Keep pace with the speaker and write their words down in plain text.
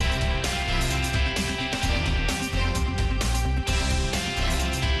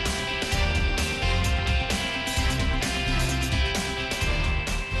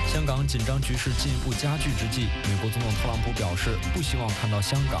紧张局势进一步加剧之际，美国总统特朗普表示不希望看到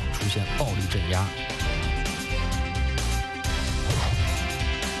香港出现暴力镇压。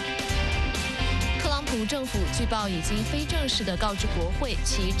特朗普政府据报已经非正式地告知国会，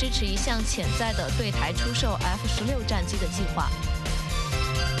其支持一项潜在的对台出售 F-16战机的计划。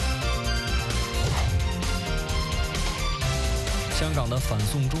香港的反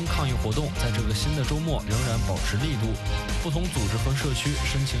送中抗议活动在这个新的周末仍然保持力度，不同组织和社区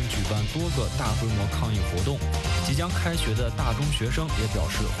申请举办多个大规模抗议活动。即将开学的大中学生也表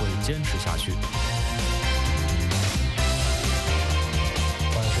示会坚持下去。8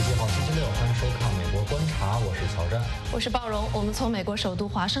月17号星期六，欢迎收看《美国观察》，我是乔战，我是鲍荣，我们从美国首都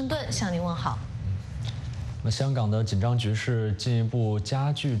华盛顿向您问好。那香港的紧张局势进一步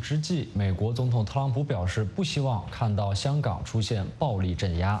加剧之际，美国总统特朗普表示不希望看到香港出现暴力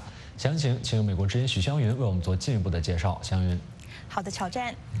镇压。详情请由美国之音许湘云为我们做进一步的介绍。湘云，好的，乔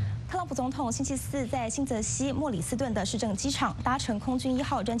战。特朗普总统星期四在新泽西莫里斯顿的市政机场搭乘空军1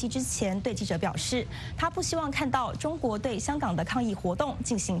号专机之前，对记者表示，他不希望看到中国对香港的抗议活动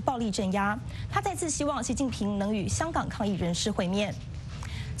进行暴力镇压。他再次希望习近平能与香港抗议人士会面。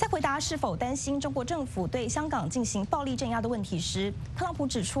在回答是否担心中国政府对香港进行暴力镇压的问题时，特朗普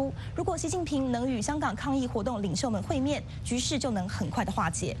指出，如果习近平能与香港抗议活动领袖们会面，局势就能很快的化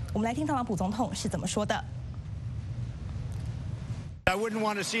解。我们来听特朗普总统是怎么说的。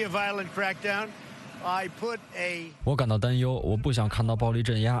我感到担忧，我不想看到暴力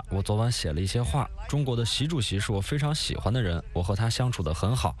镇压。我昨晚写了一些话。中国的习主席是我非常喜欢的人，我和他相处得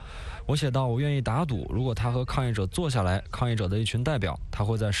很好。我写道，我愿意打赌，如果他和抗议者坐下来，抗议者的一群代表，他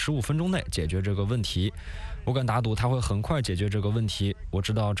会在15分钟内解决这个问题。我敢打赌他会很快解决这个问题。我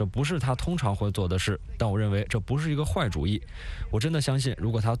知道这不是他通常会做的事，但我认为这不是一个坏主意。我真的相信，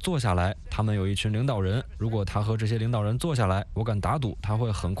如果他坐下来，他们有一群领导人，如果他和这些领导人坐下来，我敢打赌他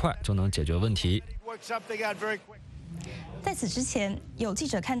会很快就能解决问题。在此之前，有记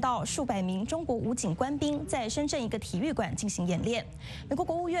者看到数百名中国武警官兵在深圳一个体育馆进行演练。美国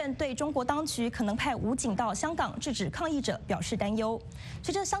国务院对中国当局可能派武警到香港制止抗议者表示担忧。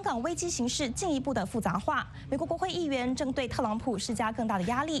随着香港危机形势进一步的复杂化，美国国会议员正对特朗普施加更大的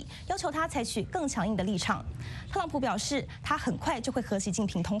压力，要求他采取更强硬的立场。特朗普表示，他很快就会和习近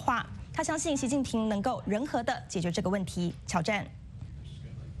平通话，他相信习近平能够人和地解决这个问题。挑战。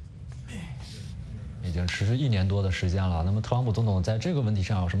已经持续1年多的时间了。那么，特朗普总统在这个问题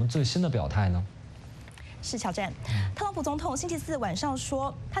上有什么最新的表态呢？是挑战。特朗普总统星期四晚上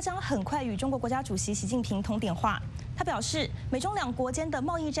说，他将很快与中国国家主席习近平通电话。他表示，美中两国间的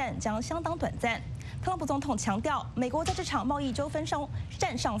贸易战将相当短暂。特朗普总统强调，美国在这场贸易纠纷上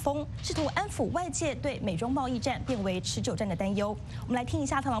占上风，试图安抚外界对美中贸易战变为持久战的担忧。我们来听一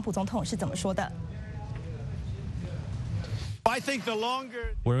下特朗普总统是怎么说的。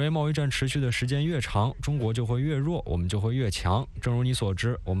我认为贸易战持续的时间越长，中国就会越弱，我们就会越强。正如你所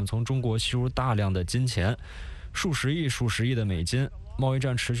知，我们从中国吸入大量的金钱，数十亿的美金。贸易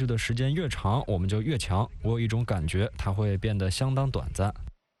战持续的时间越长，我们就越强。我有一种感觉，它会变得相当短暂。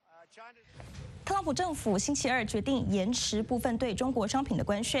特朗普政府星期二决定延迟部分对中国商品的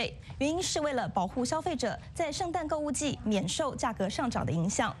关税，原因是为了保护消费者在圣诞购物季免受价格上涨的影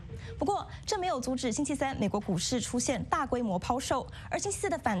响。不过，这没有阻止星期三美国股市出现大规模抛售，而星期四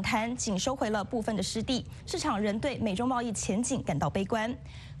的反弹仅收回了部分的失地，市场仍对美中贸易前景感到悲观。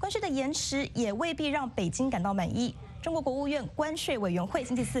关税的延迟也未必让北京感到满意。中国国务院关税委员会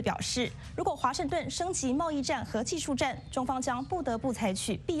星期四表示，如果华盛顿升级贸易战和技术战，中方将不得不采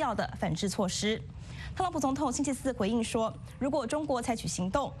取必要的反制措施。特朗普总统星期四回应说，如果中国采取行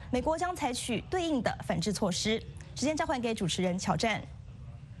动，美国将采取对应的反制措施。时间交还给主持人乔战。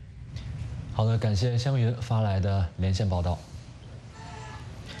好的，感谢湘云发来的连线报道。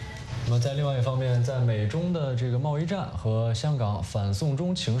那么在另外一方面，在美中的这个贸易战和香港反送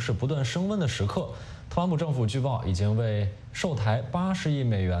中情势不断升温的时刻，特朗普政府据报已经为售台80亿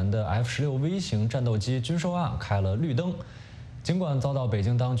美元的 F-16微型战斗机军售案开了绿灯。尽管遭到北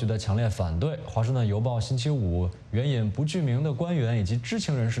京当局的强烈反对，华盛顿邮报星期五援引不具名的官员以及知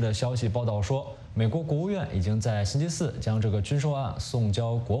情人士的消息报道说，美国国务院已经在星期四将这个军售案送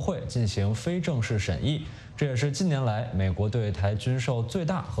交国会进行非正式审议。这也是近年来美国对台军售最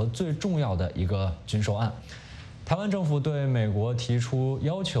大和最重要的一个军售案。台湾政府对美国提出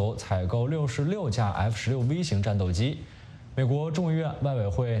要求采购66架 F-16微型战斗机。美国众议院外委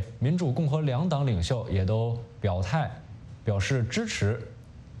会民主共和两党领袖也都表示支持。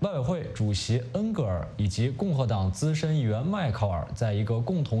外委会主席恩格尔以及共和党资深议员麦考尔在一个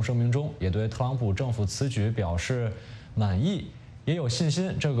共同声明中也对特朗普政府此举表示满意，也有信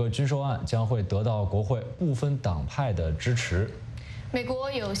心这个军售案将会得到国会不分党派的支持。美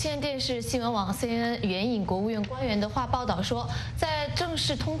国有线电视新闻网 CNN 援引国务院官员的话报道说，在正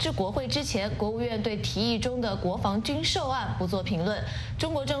式通知国会之前，国务院对提议中的国防军售案不做评论。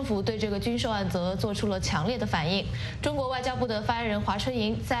中国政府对这个军售案则做出了强烈的反应。中国外交部的发言人华春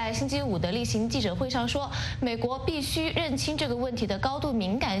莹在星期五的例行记者会上说，美国必须认清这个问题的高度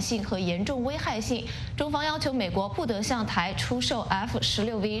敏感性和严重危害性。中方要求美国不得向台出售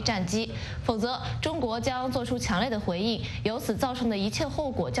F-16V 战机，否则中国将做出强烈的回应，由此造成的一切后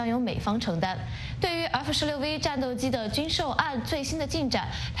果将由美方承担。对于 F-16V 战斗机的军售案最新的进展，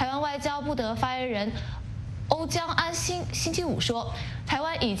台湾外交部的发言人欧江安星星期五说，台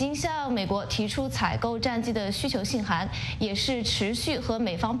湾已经向美国提出采购战机的需求信函，也是持续和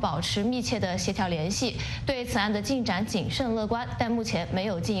美方保持密切的协调联系，对此案的进展谨慎乐观，但目前没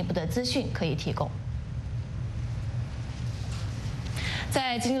有进一步的资讯可以提供。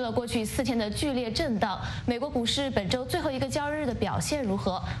在经历了过去4天的剧烈震荡，美国股市本周最后一个交易日的表现如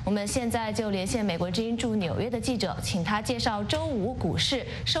何？我们现在就连线美国之音驻纽约的记者，请他介绍周五股市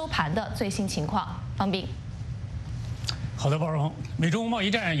收盘的最新情况。方斌。好的，包容。美中贸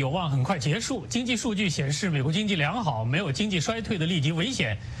易战有望很快结束，经济数据显示美国经济良好，没有经济衰退的立即危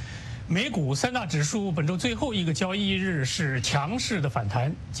险。美股3大指数本周最后一个交易日是强势的反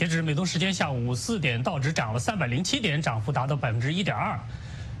弹，截至美东时间下午4点，道指涨了307点，涨幅达到1.2%；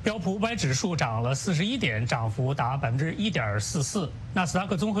标普500指数涨了41点，涨幅达1.44%；纳斯达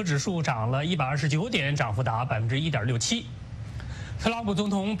克综合指数涨了129点，涨幅达1.67%。特朗普总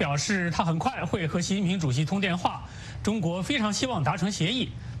统表示，他很快会和习近平主席通电话。中国非常希望达成协议。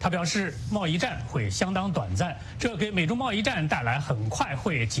他表示，贸易战会相当短暂，这给美中贸易战带来很快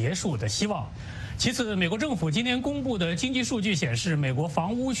会结束的希望。其次，美国政府今天公布的经济数据显示，美国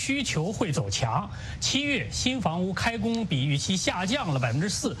房屋需求会走强。7月新房屋开工比预期下降了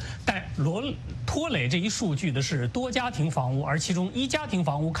4%，但拖累这一数据的是多家庭房屋，而其中1家庭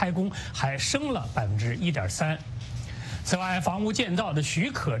房屋开工还升了1.3%。此外，房屋建造的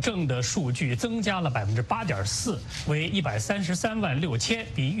许可证的数据增加了8.4%，为133万6千，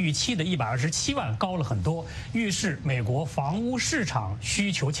比预期的127万高了很多，预示美国房屋市场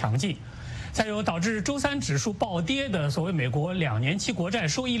需求强劲。再有导致周3指数暴跌的所谓美国2年期国债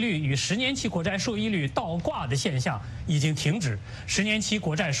收益率与10年期国债收益率倒挂的现象已经停止，10年期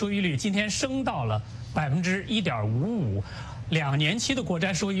国债收益率今天升到了1.55%，2年期的国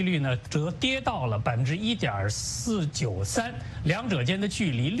债收益率呢则跌到了1.493%，两者间的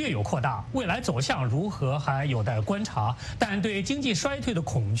距离略有扩大。未来走向如何还有待观察，但对经济衰退的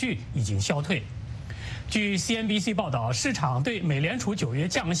恐惧已经消退。据 CNBC 报道，市场对美联储9月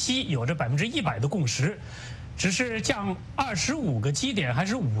降息有着100%的共识，只是降25个基点还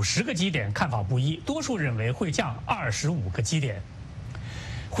是50个基点看法不一，多数认为会降25个基点。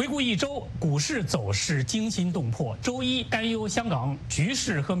回顾一周，股市走势惊心动魄。周一担忧香港局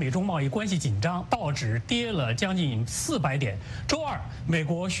势和美中贸易关系紧张，道指跌了将近400点。周二，美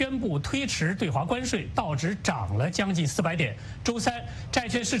国宣布推迟对华关税，道指涨了将近400点。周三，债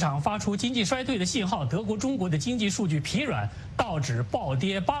券市场发出经济衰退的信号，德国、中国的经济数据疲软，道指暴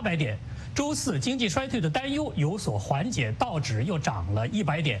跌800点。周四，经济衰退的担忧有所缓解，道指又涨了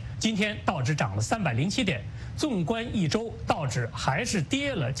100点。今天道指涨了307点。纵观一周，道指还是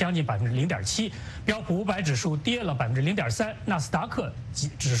跌了将近0.7%，标普500指数跌了0.3%，纳斯达克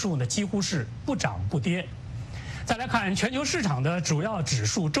指数呢几乎是不涨不跌。再来看全球市场的主要指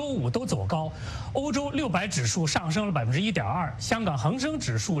数，周五都走高。欧洲600指数上升了1.2%，香港恒生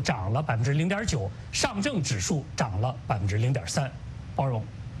指数涨了0.9%，上证指数涨了0.3%。包容。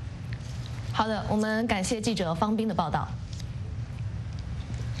好的，我们感谢记者方斌的报道。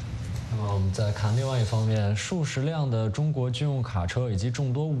那么我们再看另外一方面，数十辆的中国军用卡车以及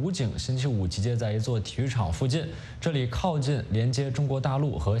众多武警星期五集结在一座体育场附近，这里靠近连接中国大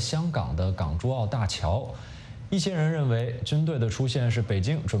陆和香港的港珠澳大桥。一些人认为军队的出现是北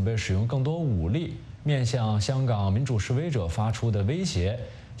京准备使用更多武力面向香港民主示威者发出的威胁。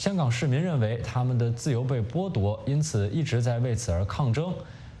香港市民认为他们的自由被剥夺，因此一直在为此而抗争。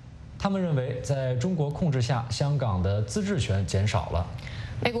他们认为在中国控制下，香港的自治权减少了。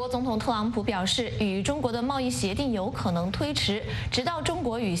美国总统特朗普表示，与中国的贸易协定有可能推迟，直到中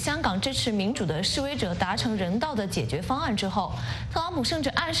国与香港支持民主的示威者达成人道的解决方案之后。特朗普甚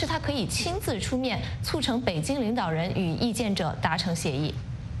至暗示他可以亲自出面，促成北京领导人与意见者达成协议。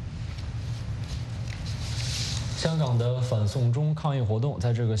香港的反送中抗议活动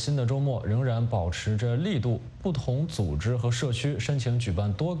在这个新的周末仍然保持着力度，不同组织和社区申请举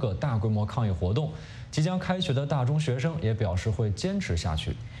办多个大规模抗议活动。即将开学的大中学生也表示会坚持下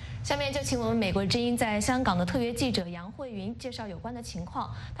去。下面就请我们美国之音在香港的特约记者杨慧云介绍有关的情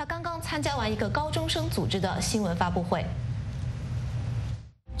况。他刚刚参加完一个高中生组织的新闻发布会。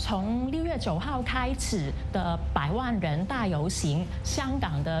从6月9号开始的100万人大游行，香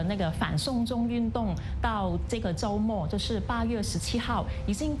港的那个反送中运动，到这个周末就是8月17号，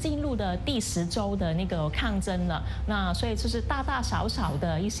已经进入了第10周的那个抗争了。那所以就是大大小小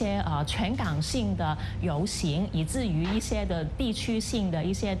的一些全港性的游行，以至于一些的地区性的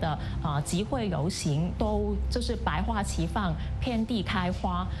一些的集会游行，都就是百花齐放，遍地开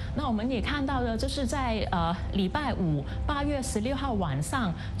花。那我们也看到了，就是在礼拜58月16号晚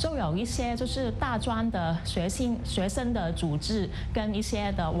上，就有一些就是大专的学生的组织跟一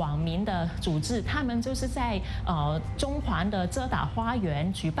些的网民的组织，他们就是在中环的遮打花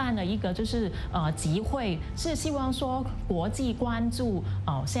园举办了一个就是集会，是希望说国际关注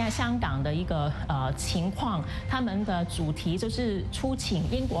现在香港的一个情况。他们的主题就是出请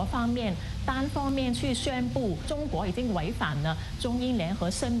英国方面单方面去宣布中国已经违反了中英联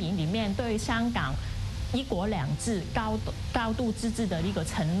合声明里面对香港1国2制高度自治的一个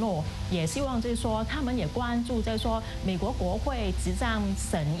承诺，也希望就是说他们也关注就是说美国国会即将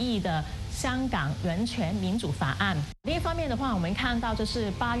审议的香港人权民主法案。另一方面的话，我们看到就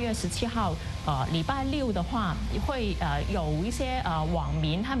是8月17号，礼拜6的话，会有一些网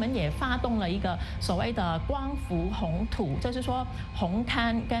民，他们也发动了一个所谓的光复红土，就是说红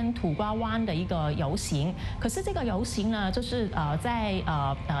磡跟土瓜湾的一个游行。可是这个游行呢，就是在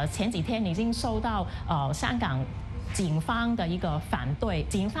前几天已经受到香港警方的一个反对，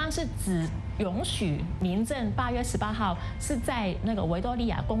警方是只允许民政8月18号是在那个维多利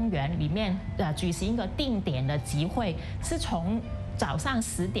亚公园里面举行一个定点的集会，是从早上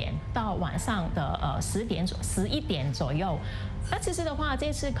10点到晚上的11点左右。那其实的话，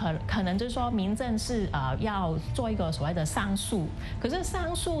这次可能就是说民政是要做一个所谓的上诉，可是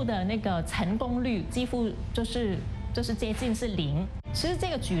上诉的那个成功率几乎就是接近是0。其实这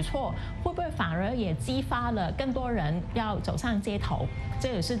个举措会不会反而也激发了更多人要走上街头？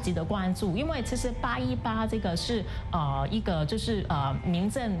这也是值得关注，因为其实818这个是一个就是民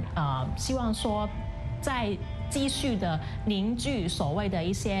政希望说在继续的凝聚所谓的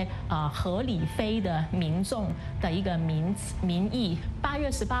一些合理非的民众的一个民意。8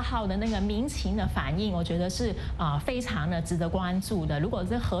月18号的那个民情的反应，我觉得是非常的值得关注的。如果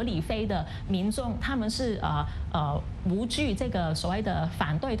是合理非的民众，他们是无惧这个所谓的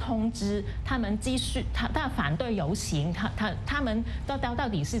反对通知，他们继续他反对游行，他们到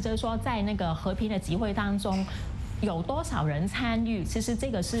底是就是说在那个和平的集会当中有多少人参与？其实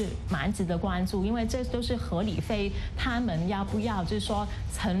这个是蛮值得关注，因为这都是合理非他们要不要就是说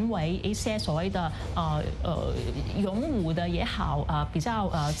成为一些所谓的勇武的也好，比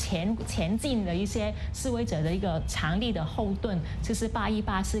较前进的一些示威者的一个强力的后盾。其实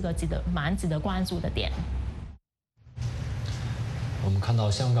818是个蛮值得关注的点。我们看到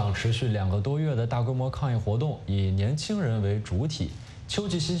香港持续2个多月的大规模抗议活动，以年轻人为主体。秋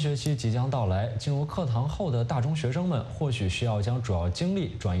季新学期即将到来，进入课堂后的大中学生们或许需要将主要精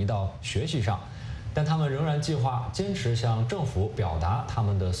力转移到学习上，但他们仍然计划坚持向政府表达他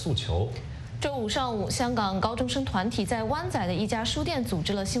们的诉求。周5上午，香港高中生团体在湾仔的一家书店组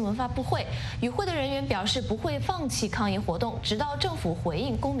织了新闻发布会，与会的人员表示不会放弃抗议活动，直到政府回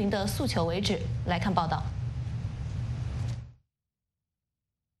应公民的诉求为止。来看报道。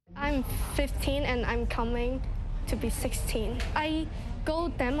I'm 15 and I'm coming to be 16. I go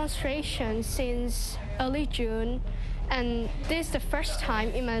demonstration since early June, and this is the first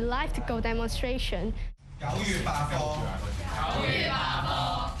time in my life to go demonstration. 9月罷課，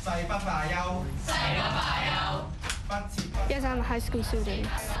誓不罷休。Yes, I'm a high school student.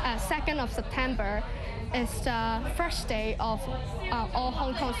 2nd of September is the first day of all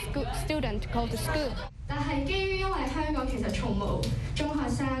Hong Kong students to go to school. 但係基於因為香港其實從無中學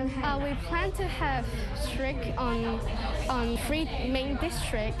生係。We plan to have strict on 3 main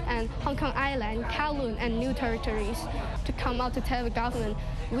districts and Hong Kong Island, Kowloon, and New Territories to come out to tell the government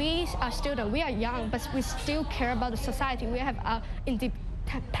we are students, we are young, but we still care about the society. We have our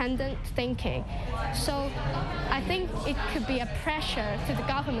independent thinking. So I think it could be a pressure to the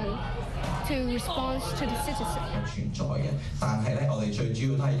government to respond to the citizen. 存在嘅，但係咧，我哋最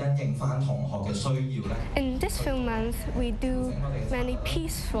主要都係因應翻同學嘅需要咧。In this few months, we do many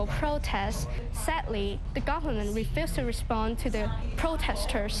peaceful protests. Sadly, the government refused to respond to the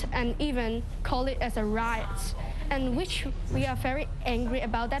protesters and even call it as a riot, and which we are very angry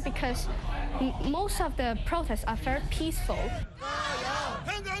about that because most of the protests are very peaceful.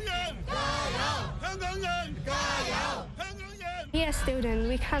 We as students,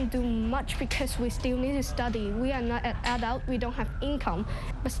 we can't do much because we still need to study. We are not an adult, we don't have income.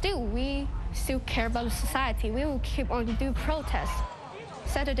 But still, we still care about the society. We will keep on do protests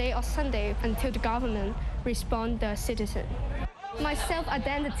Saturday or Sunday until the government respond the citizen. My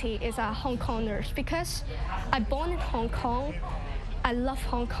self-identity is a Hong Konger because I born in Hong Kong. I love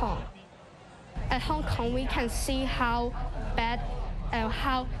Hong Kong. At Hong Kong, we can see how bad and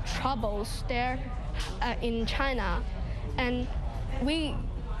how troubles there in China, and we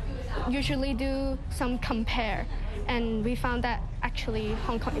usually do some compare, and we found that actually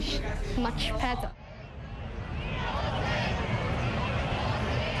Hong Kong is much better.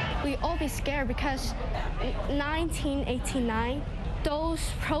 We all be scared because 1989, those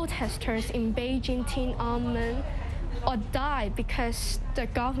protesters in Beijing, Tiananmen, or died because the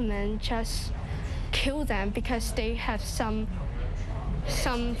government just killed them because they have some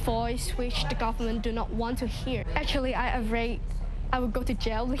voice which the government do not want to hear. Actually, I afraid I would go to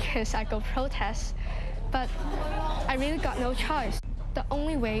jail because I go protest, but I really got no choice. The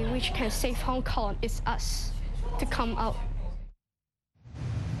only way which can save Hong Kong is us to come out.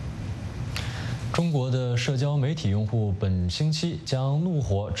 中国的社交媒体用户本星期将怒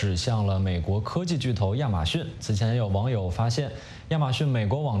火指向了美国科技巨头亚马逊。此前有网友发现，亚马逊美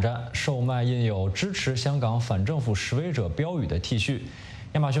国网站售卖印有支持香港反政府示威者标语的 T 恤，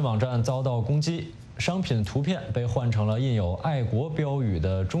亚马逊网站遭到攻击，商品图片被换成了印有爱国标语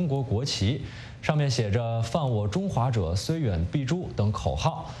的中国国旗，上面写着"犯我中华者虽远必诛"等口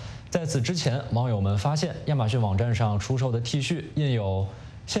号。在此之前，网友们发现亚马逊网站上出售的 T 恤印有"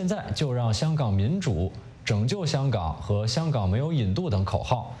现在就让香港民主、拯救香港"和"香港没有引渡"等口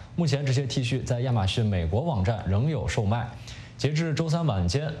号。目前这些 T 恤在亚马逊美国网站仍有售卖。截至周三晚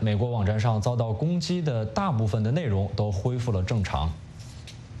间，美国网站上遭到攻击的大部分的内容都恢复了正常。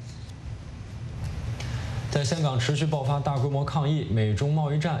在香港持续爆发大规模抗议、美中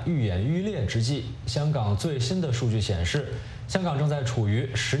贸易战愈演愈烈之际，香港最新的数据显示，香港正在处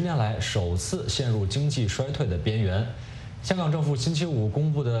于10年来首次陷入经济衰退的边缘。香港政府星期五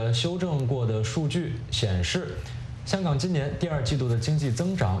公布的修正过的数据显示，香港今年第2季度的经济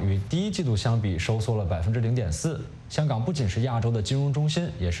增长与第1季度相比收缩了0.4%。香港不仅是亚洲的金融中心，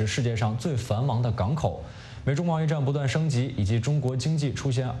也是世界上最繁忙的港口。美中贸易战不断升级，以及中国经济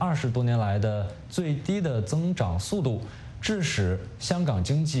出现20多年来的最低的增长速度，致使香港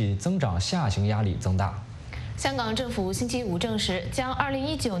经济增长下行压力增大。香港政府星期五证实，将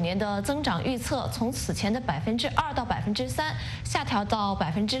2019年的增长预测从此前的2%到3%下调到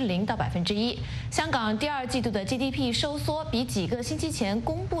0%到1%。香港第2季度的 GDP 收缩比几个星期前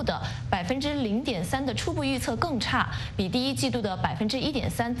公布的0.3%的初步预测更差，比第1季度的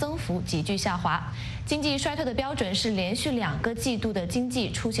1.3%增幅急剧下滑。经济衰退的标准是连续2个季度的经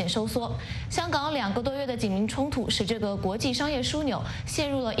济出现收缩。香港2个多月的警民冲突使这个国际商业枢纽陷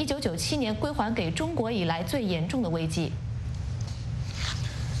入了1997年归还给中国以来最严重的危机。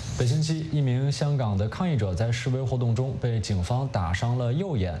本星期，一名香港的抗议者在示威活动中被警方打伤了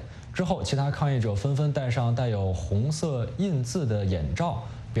右眼，之后其他抗议者纷纷戴上带有红色印字的眼罩，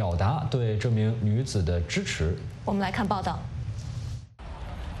表达对这名女子的支持。我们来看报道。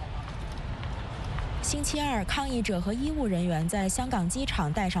星期二，抗议者和医务人员在香港机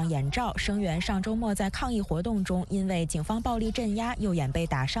场戴上眼罩，声援上周末在抗议活动中因为警方暴力镇压右眼被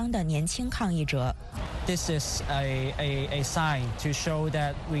打伤的年轻抗议者。This is a sign to show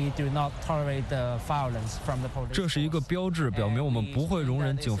that we do not tolerate the violence from the police. 这是一个标志，表明我们不会容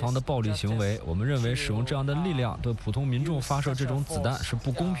忍警方的暴力行为。我们认为使用这样的力量对普通民众发射这种子弹是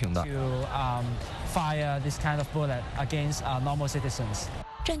不公平的。Fire this kind of bullet against normal citizens.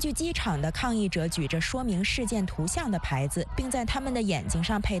 占据机场的抗议者举着说明事件图像的牌子，并在他们的眼睛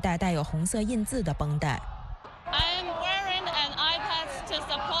上佩戴带有红色印字的绷带。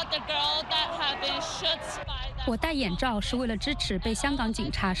我戴眼罩是为了支持被香港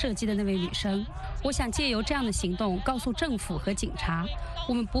警察射击的那位女生。我想借由这样的行动告诉政府和警察，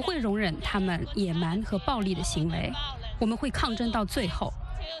我们不会容忍他们野蛮和暴力的行为，我们会抗争到最后。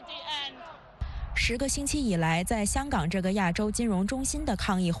10个星期以来，在香港这个亚洲金融中心的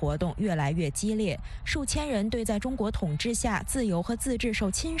抗议活动越来越激烈，数千人对在中国统治下自由和自治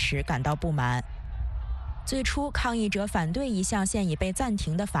受侵蚀感到不满。最初，抗议者反对一项现已被暂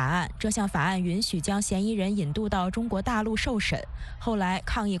停的法案，这项法案允许将嫌疑人引渡到中国大陆受审。后来，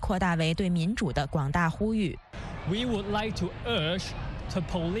抗议扩大为对民主的广大呼吁。We would like to urge the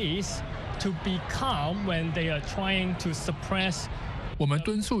police to be calm when they are trying to suppress. 我们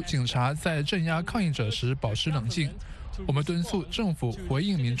敦促警察在镇压抗议者时保持冷静。我们敦促政府回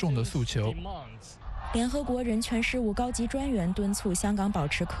应民众的诉求。联合国人权事务高级专员敦促香港保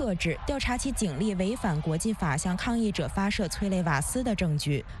持克制，调查其警力违反国际法向抗议者发射催泪瓦斯的证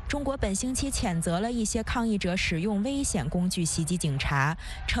据。中国本星期谴责了一些抗议者使用危险工具袭击警察，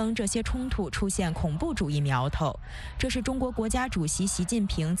称这些冲突出现恐怖主义苗头。这是中国国家主席习近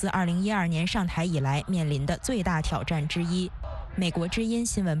平自2012年上台以来面临的最大挑战之一。美国之音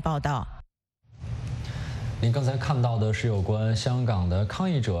新闻报道。您刚才看到的是有关香港的抗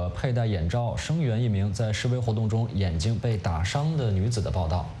议者佩戴眼罩声援一名在示威活动中眼睛被打伤的女子的报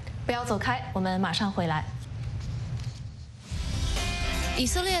道。不要走开，我们马上回来。以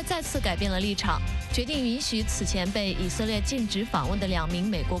色列再次改变了立场，决定允许此前被以色列禁止访问的2名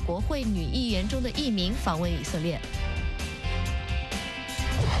美国国会女议员中的1名访问以色列。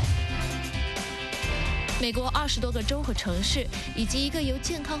美国20多个州和城市以及一个由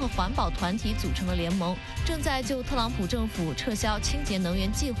健康和环保团体组成的联盟，正在就特朗普政府撤销清洁能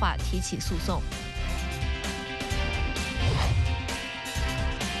源计划提起诉讼。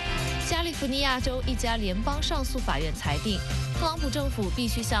加利福尼亚州一家联邦上诉法院裁定，特朗普政府必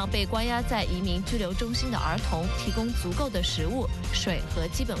须向被关押在移民拘留中心的儿童提供足够的食物、水和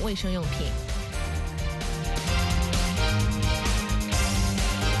基本卫生用品。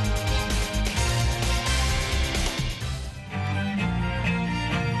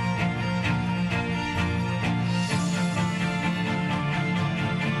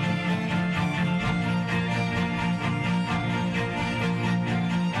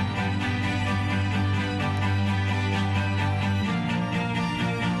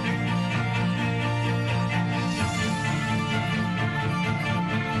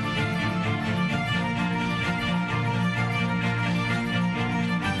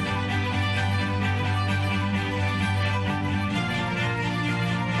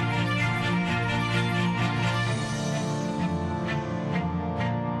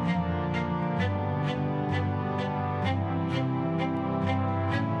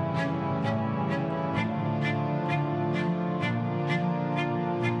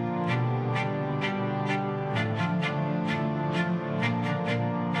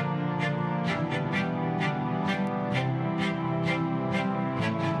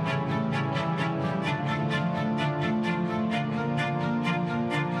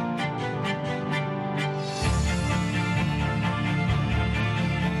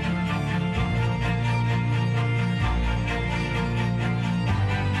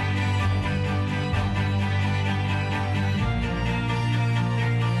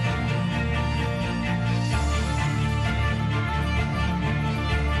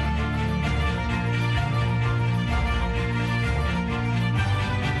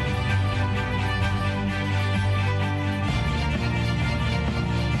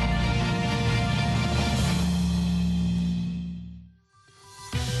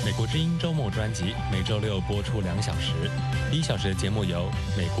美国之音周末专辑每周6播出2小时，1小时的节目由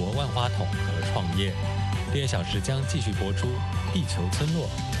美国万花筒和创业，第2小时将继续播出地球村落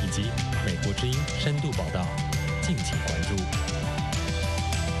以及美国之音深度报道，敬请关注。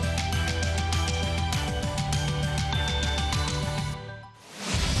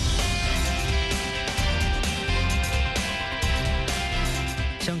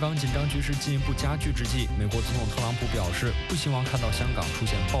香港紧张局势进一步加剧之际，美国总统特朗普表示不希望看到香港出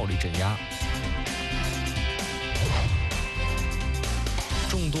现暴力镇压。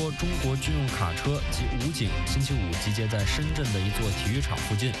众多中国军用卡车及武警星期5集结在深圳的一座体育场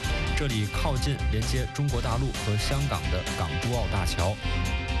附近，这里靠近连接中国大陆和香港的港珠澳大桥。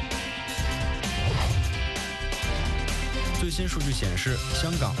最新数据显示，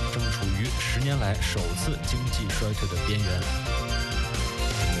香港正处于10年来首次经济衰退的边缘。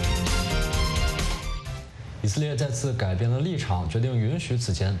以色列再次改变了立场，决定允许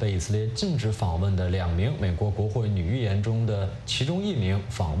此前被以色列禁止访问的2名美国国会女议员中的其中1名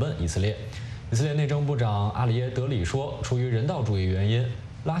访问以色列。以色列内政部长阿里耶德里说，出于人道主义原因，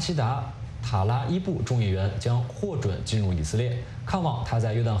拉希达·塔拉伊布众议员将获准进入以色列，看望他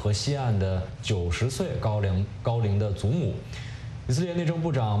在约旦河西岸的90岁高龄的祖母。以色列内政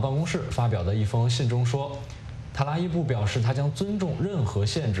部长办公室发表的一封信中说，塔拉伊布表示，他将尊重任何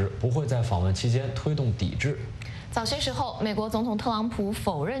限制，不会在访问期间推动抵制。早些时候，美国总统特朗普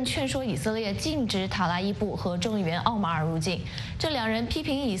否认劝说以色列禁止塔拉伊布和众议员奥马尔入境，这2人批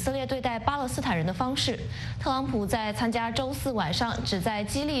评以色列对待巴勒斯坦人的方式。特朗普在参加周4晚上旨在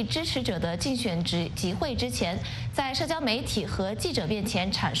激励支持者的竞选集会之前，在社交媒体和记者面前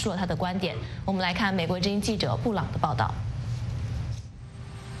阐述了他的观点。我们来看美国之音记者布朗的报道。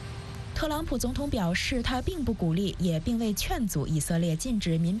特朗普总统表示，他并不鼓励，也并未劝阻以色列禁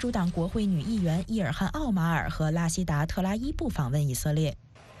止民主党国会女议员伊尔汗·奥马尔和拉希达·特拉伊布访问以色列。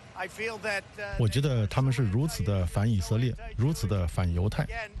我觉得他们是如此的反以色列，如此的反犹太。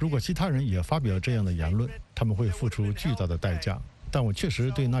如果其他人也发表这样的言论，他们会付出巨大的代价。但我确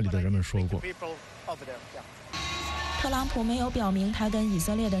实对那里的人们说过。特朗普没有表明他跟以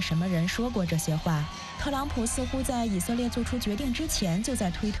色列的什么人说过这些话。特朗普似乎在以色列做出决定之前，就在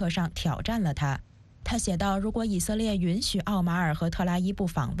推特上挑战了他。他写道：“如果以色列允许奥马尔和特拉伊布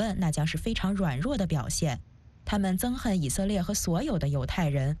访问，那将是非常软弱的表现。他们憎恨以色列和所有的犹太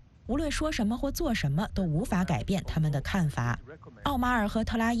人，无论说什么或做什么都无法改变他们的看法。”奥马尔和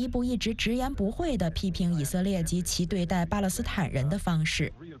特拉伊布一直直言不讳地批评以色列及其对待巴勒斯坦人的方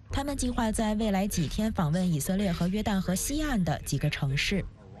式。他们计划在未来几天访问以色列和约旦河西岸的几个城市。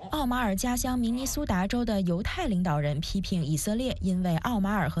奥马尔家乡明尼苏达州的犹太领导人批评以色列因为奥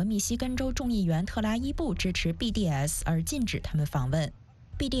马尔和密西根州众议员特拉伊布支持 BDS 而禁止他们访问。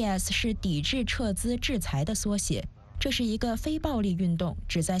BDS 是抵制撤资制裁的缩写，这是一个非暴力运动，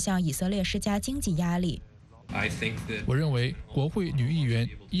旨在向以色列施加经济压力。我认为国会女议员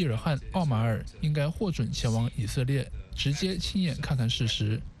伊尔汗·奥马尔应该获准前往以色列，直接亲眼看看事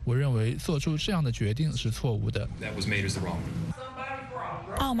实。我认为做出这样的决定是错误的。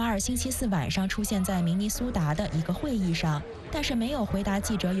奥马尔星期四晚上出现在明尼苏达的一个会议上，但是没有回答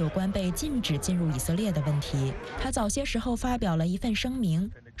记者有关被禁止进入以色列的问题。他早些时候发表了一份声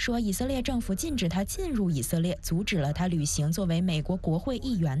明，说以色列政府禁止他进入以色列，阻止了他履行作为美国国会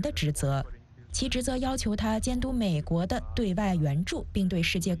议员的职责。其职责要求他监督美国的对外援助，并对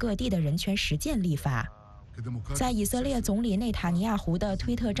世界各地的人权实践立法。在以色列总理内塔尼亚胡的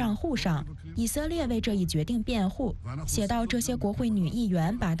推特账户上，以色列为这一决定辩护，写道：这些国会女议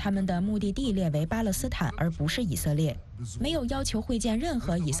员把他们的目的地列为巴勒斯坦，而不是以色列，没有要求会见任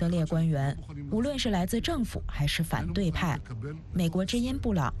何以色列官员，无论是来自政府还是反对派。美国之音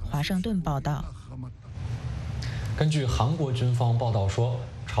布朗，华盛顿报道。根据韩国军方报道说，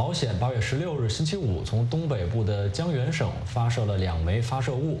朝鲜8月16日星期五从东北部的江原省发射了2枚发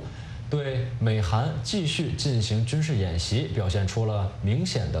射物，对美韩继续进行军事演习表现出了明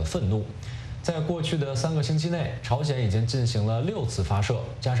显的愤怒。在过去的3个星期内，朝鲜已经进行了6次发射，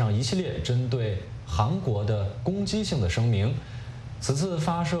加上一系列针对韩国的攻击性的声明。此次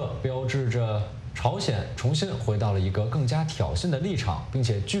发射标志着朝鲜重新回到了一个更加挑衅的立场，并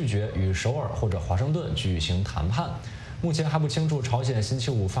且拒绝与首尔或者华盛顿举行谈判。目前还不清楚朝鲜星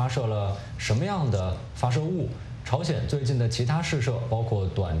期五发射了什么样的发射物。朝鲜最近的其他试射包括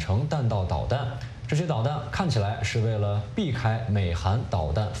短程弹道导弹，这些导弹看起来是为了避开美韩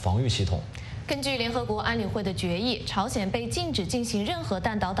导弹防御系统。根据联合国安理会的决议，朝鲜被禁止进行任何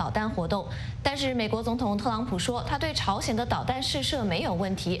弹道导弹活动。但是美国总统特朗普说，他对朝鲜的导弹试射没有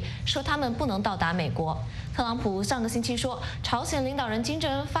问题，说他们不能到达美国。特朗普上个星期说，朝鲜领导人金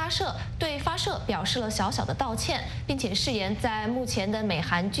正恩对发射表示了小小的道歉，并且誓言在目前的美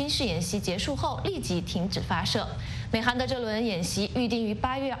韩军事演习结束后立即停止发射。美韩的这轮演习预定于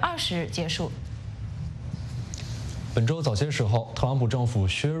8月20日结束。本周早些时候，特朗普政府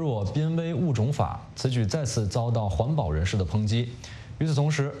削弱濒危物种法，此举再次遭到环保人士的抨击。与此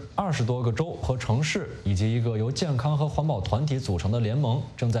同时，20多个州和城市以及一个由健康和环保团体组成的联盟，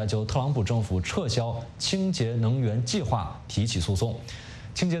正在就特朗普政府撤销清洁能源计划提起诉讼。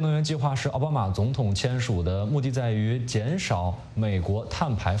清洁能源计划是奥巴马总统签署的，目的在于减少美国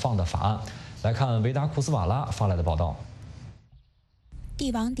碳排放的法案。来看维达库斯瓦拉发来的报道。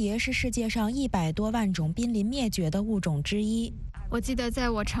帝王蝶是世界上100多万种濒临灭绝的物种之一。我记得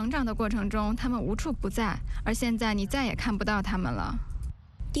在我成长的过程中，它们无处不在，而现在你再也看不到它们了。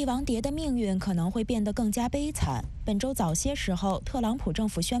帝王蝶的命运可能会变得更加悲惨。本周早些时候，特朗普政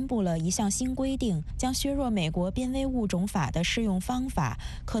府宣布了一项新规定，将削弱美国濒危物种法的适用方法，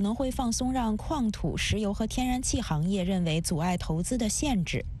可能会放松让矿土、石油和天然气行业认为阻碍投资的限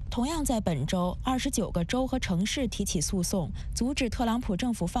制。同样在本周，29个州和城市提起诉讼，阻止特朗普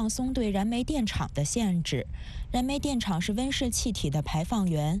政府放松对燃煤电厂的限制。燃煤电厂是温室气体的排放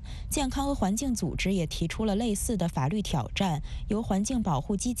源，健康和环境组织也提出了类似的法律挑战，由环境保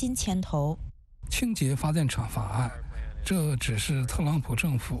护基金牵头。清洁发电厂法案，这只是特朗普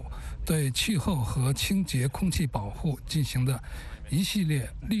政府对气候和清洁空气保护进行的一系列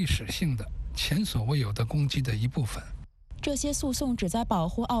历史性的、前所未有的攻击的一部分。这些诉讼旨在保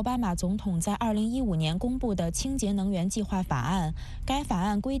护奥巴马总统在2015年公布的清洁能源计划法案。该法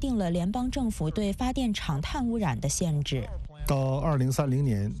案规定了联邦政府对发电厂碳污染的限制。到2030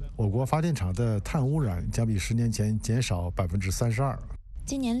年，我国发电厂的碳污染将比10年前减少32%。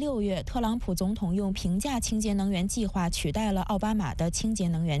今年6月，特朗普总统用平价清洁能源计划取代了奥巴马的清洁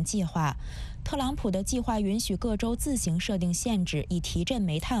能源计划。特朗普的计划允许各州自行设定限制，以提振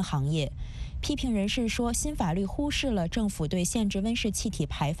煤炭行业。批评人士说，新法律忽视了政府对限制温室气体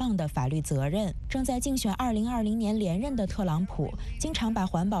排放的法律责任。正在竞选2020年连任的特朗普，经常把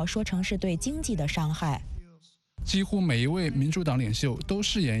环保说成是对经济的伤害。几乎每一位民主党领袖都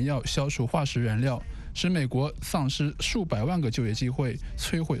誓言要消除化石燃料，使美国丧失数百万个就业机会，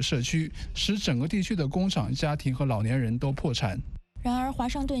摧毁社区，使整个地区的工厂、家庭和老年人都破产。然而，《华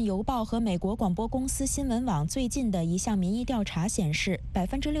盛顿邮报》和美国广播公司新闻网最近的一项民意调查显示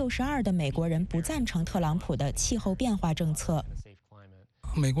，62%的美国人不赞成特朗普的气候变化政策。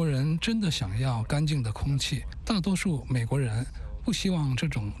美国人真的想要干净的空气，大多数美国人不希望这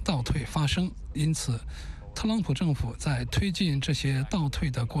种倒退发生，因此，特朗普政府在推进这些倒退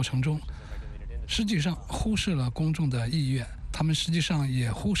的过程中，实际上忽视了公众的意愿，他们实际上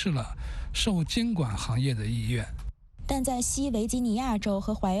也忽视了受监管行业的意愿。但在西维吉尼亚州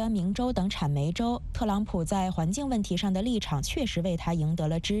和怀俄明州等产煤州，特朗普在环境问题上的立场确实为他赢得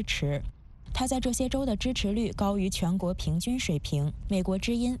了支持。他在这些州的支持率高于全国平均水平。美国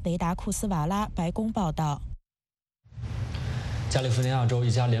之音维达库斯瓦拉白宫报道。加利福尼亚州一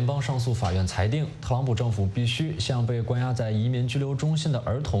家联邦上诉法院裁定，特朗普政府必须向被关押在移民拘留中心的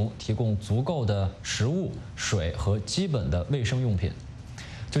儿童提供足够的食物、水和基本的卫生用品。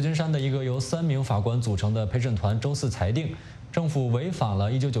旧金山的一个由3名法官组成的陪审团周四裁定，政府违反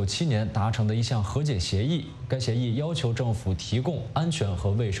了1997年达成的一项和解协议。该协议要求政府提供安全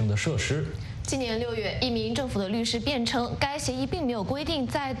和卫生的设施。今年6月，一名政府的律师辩称，该协议并没有规定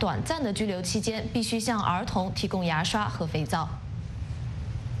在短暂的拘留期间必须向儿童提供牙刷和肥皂。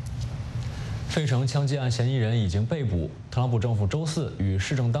费城枪击案嫌疑人已经被捕，特朗普政府周四与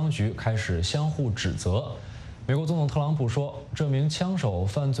市政当局开始相互指责。美国总统特朗普说，这名枪手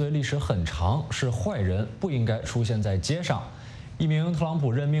犯罪历史很长，是坏人，不应该出现在街上。一名特朗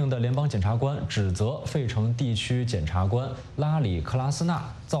普任命的联邦检察官指责费城地区检察官拉里·克拉斯纳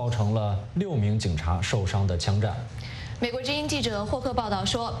造成了6名警察受伤的枪战。美国之音记者霍克报道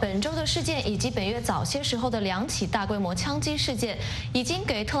说，本周的事件以及本月早些时候的2起大规模枪击事件，已经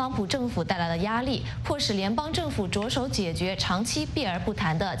给特朗普政府带来了压力，迫使联邦政府着手解决长期避而不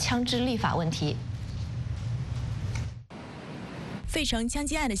谈的枪支立法问题。费城枪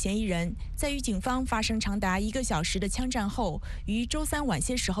击案的嫌疑人在与警方发生长达1个小时的枪战后，于周3晚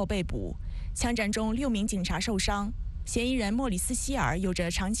些时候被捕。枪战中6名警察受伤。嫌疑人莫里斯·希尔有着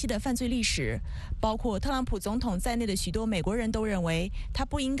长期的犯罪历史，包括特朗普总统在内的许多美国人都认为他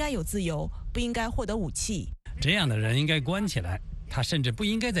不应该有自由，不应该获得武器。这样的人应该关起来，他甚至不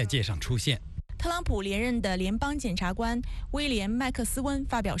应该在街上出现。特朗普连任的联邦检察官威廉·麦克斯温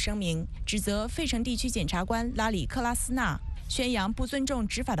发表声明，指责费城地区检察官拉里·克拉斯纳宣扬不尊重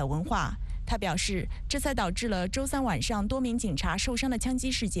执法的文化。他表示，这才导致了周3晚上多名警察受伤的枪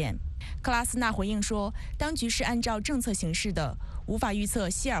击事件。克拉斯纳回应说，当局是按照政策行事的，无法预测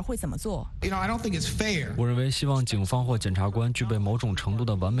希尔会怎么做。我认为希望警方或检察官具备某种程度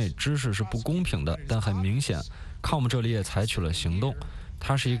的完美知识是不公平的，但很明显，康姆这里也采取了行动。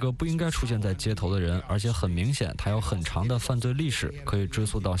他是一个不应该出现在街头的人，而且很明显，他有很长的犯罪历史，可以追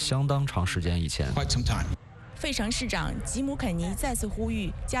溯到相当长时间以前。费城市长吉姆·肯尼再次呼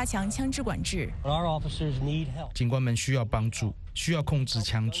吁加强枪支管制。警官们需要帮助，需要控制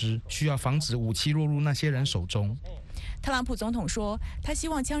枪支，需要防止武器落入那些人手中。特朗普总统说，他希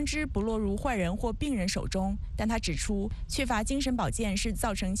望枪支不落入坏人或病人手中，但他指出，缺乏精神保健是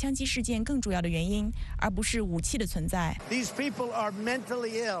造成枪击事件更主要的原因，而不是武器的存在。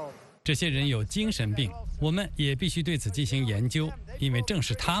这些人有精神病，我们也必须对此进行研究，因为正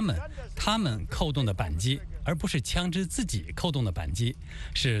是他们扣动的扳机，而不是枪支自己扣动的扳机，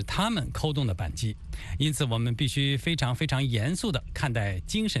是他们扣动的扳机。因此，我们必须非常严肃地看待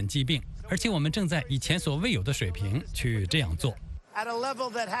精神疾病，而且我们正在以前所未有的水平去这样做。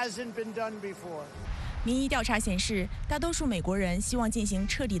民意调查显示，大多数美国人希望进行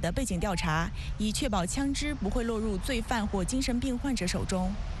彻底的背景调查，以确保枪支不会落入罪犯或精神病患者手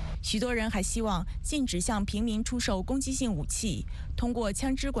中。许多人还希望禁止向平民出售攻击性武器。通过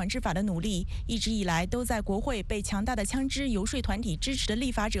枪支管制法的努力，一直以来都在国会被强大的枪支游说团体支持的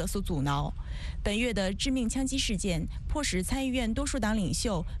立法者所阻挠。本月的致命枪击事件迫使参议院多数党领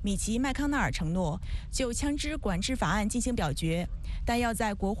袖米奇·麦康纳尔承诺就枪支管制法案进行表决，但要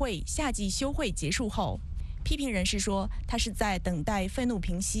在国会夏季休会结束后。批评人士说，他是在等待愤怒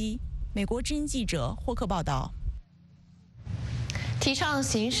平息。美国之音记者霍克报道。提倡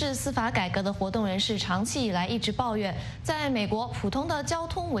刑事司法改革的活动人士长期以来一直抱怨，在美国普通的交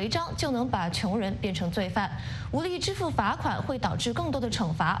通违章就能把穷人变成罪犯，无力支付罚款会导致更多的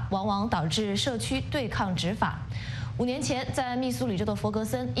惩罚，往往导致社区对抗执法。5年前，在密苏里州的弗格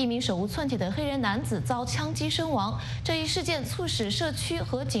森，一名手无寸铁的黑人男子遭枪击身亡。这一事件促使社区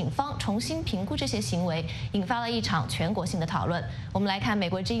和警方重新评估这些行为，引发了一场全国性的讨论。我们来看美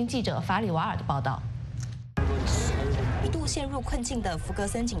国之音记者法里瓦尔的报道。一度陷入困境的弗格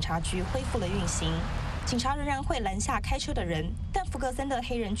森警察局恢复了运行，警察仍然会拦下开车的人，但弗格森的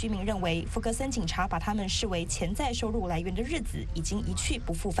黑人居民认为，弗格森警察把他们视为潜在收入来源的日子已经一去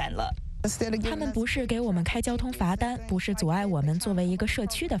不复返了。他们不是给我们开交通罚单，不是阻碍我们作为一个社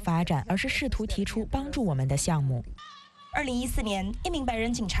区的发展，而是试图提出帮助我们的项目。2014年，一名白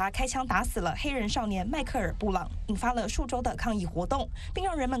人警察开枪打死了黑人少年迈克尔·布朗，引发了数周的抗议活动，并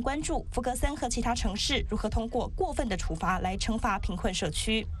让人们关注弗格森和其他城市如何通过过分的处罚来惩罚贫困社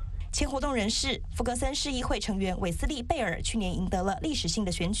区。前活动人士、弗格森市议会成员韦斯利·贝尔去年赢得了历史性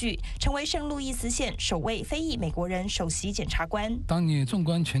的选举，成为圣路易斯县首位非裔美国人首席检察官。当你纵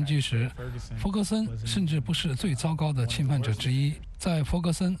观全局时，弗格森甚至不是最糟糕的侵犯者之一。在弗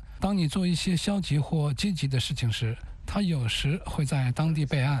格森，当你做一些消极或积极的事情时，他有时会在当地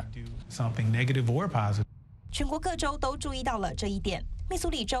备案。全国各州都注意到了这一点。密苏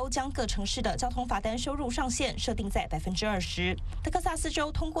里州将各城市的交通罚单收入上限设定在20%。德克萨斯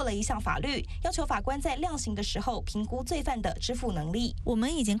州通过了一项法律，要求法官在量刑的时候评估罪犯的支付能力。我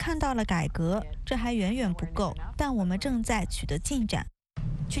们已经看到了改革，这还远远不够，但我们正在取得进展。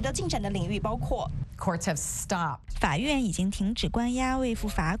取得进展的领域包括 Courts have stopped. 法院已经停止关押未付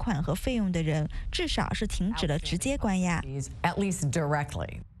罚款和费用的人，至少是停止了直接关押。At least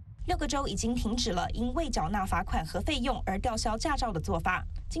directly. 6个州已经停止了因未缴纳罚款和费用而吊销驾照的做法。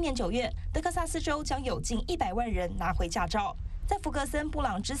今年9月，德克萨斯州将有近100万人拿回驾照。在弗格森·布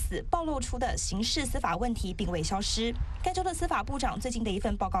朗之死暴露出的刑事司法问题并未消失。该州的司法部长最近的一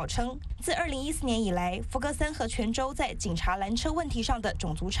份报告称，自2014年以来，弗格森和全州在警察拦车问题上的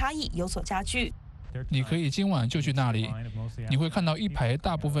种族差异有所加剧。你可以今晚就去那里，你会看到一排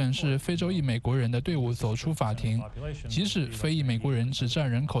大部分是非洲裔美国人的队伍走出法庭，即使非裔美国人只占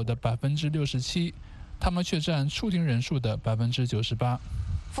人口的67%，他们却占出庭人数的98%。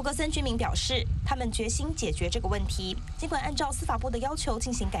弗格森居民表示，他们决心解决这个问题，尽管按照司法部的要求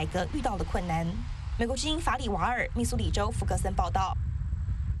进行改革遇到了困难。美国之音法里瓦尔，密苏里州弗格森报道。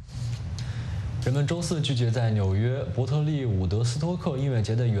人们周4聚集在纽约伯特利伍德斯托克音乐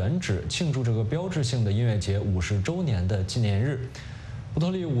节的原址，庆祝这个标志性的音乐节50周年的纪念日。伯特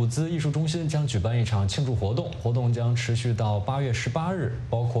利伍兹艺术中心将举办一场庆祝活动，活动将持续到8月18日，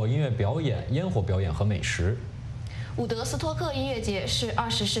包括音乐表演、烟火表演和美食。伍德斯托克音乐节是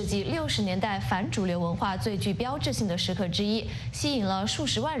20世纪60年代反主流文化最具标志性的时刻之一，吸引了数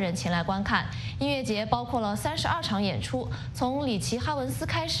十万人前来观看。音乐节包括了32场演出，从里奇·哈文斯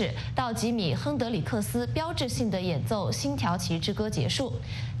开始，到吉米·亨德里克斯标志性的演奏《星条旗之歌》结束。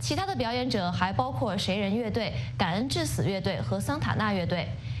其他的表演者还包括谁人乐队、感恩至死乐队和桑塔纳乐队。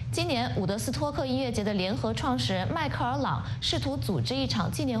今年伍德斯托克音乐节的联合创始人迈克尔·朗试图组织一场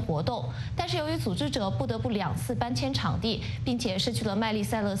纪念活动，但是由于组织者不得不2次搬迁场地，并且失去了麦莉·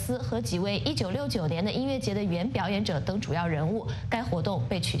塞勒斯和几位1969年的音乐节的原表演者等主要人物，该活动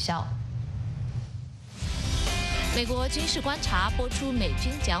被取消。美国军事观察播出美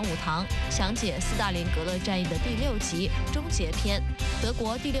军讲武堂，详解斯大林格勒战役的第6集终结篇。德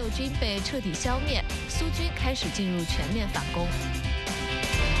国第6军被彻底消灭，苏军开始进入全面反攻。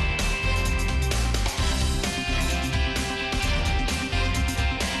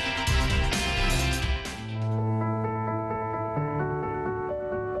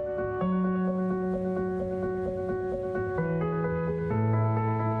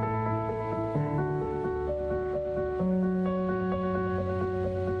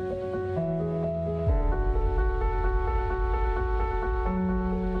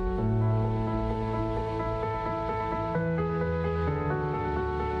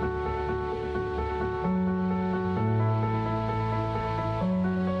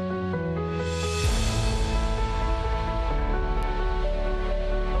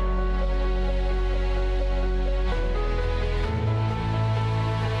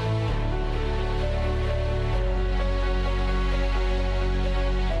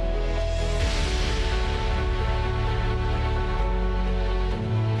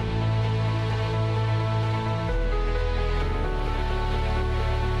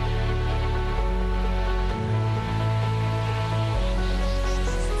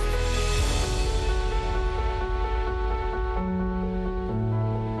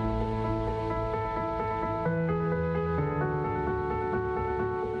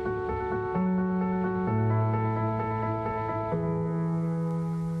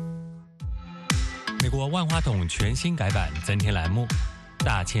美国万花筒全新改版，增添栏目，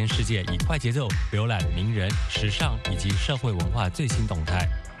大千世界以快节奏浏览名人、时尚以及社会文化最新动态。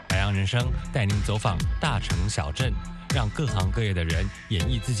海洋人生带您走访大城小镇，让各行各业的人演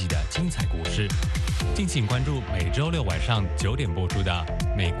绎自己的精彩故事。敬请关注每周6晚上9点播出的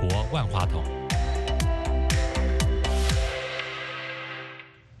《美国万花筒》。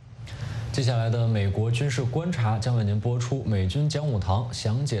接下来的美国军事观察将为您播出美军讲武堂，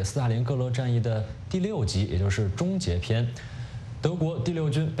详解斯大林格勒战役的第6集，也就是终结篇。德国第6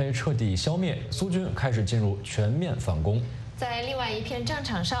军被彻底消灭，苏军开始进入全面反攻。在另外一片战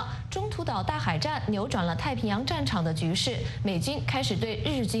场上，中途岛大海战扭转了太平洋战场的局势，美军开始对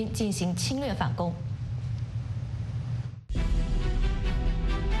日军进行侵略反攻。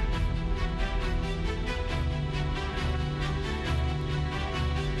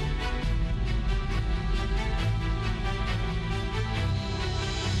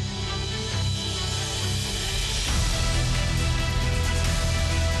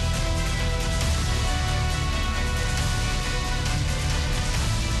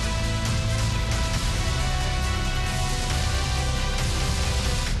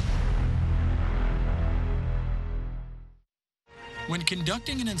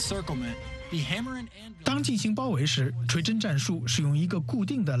当进行包围时，锤针战术使用一个固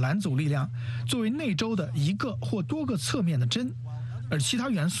定的拦阻力量作为内周的一个或多个侧面的针，而其他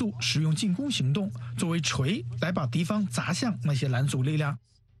元素使用进攻行动作为锤来把敌方砸向那些拦阻力量。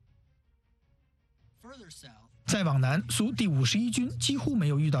再往南，苏第51军几乎没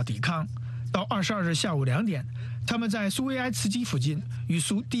有遇到抵抗。到22日下午2点，他们在苏维埃茨基附近与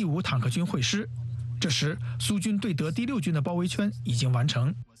苏第5坦克军会师。这时，苏军对德第6军的包围圈已经完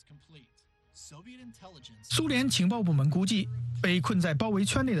成。苏联情报部门估计，被困在包围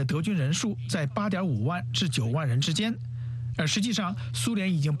圈内的德军人数在8.5万至9万人之间，而实际上，苏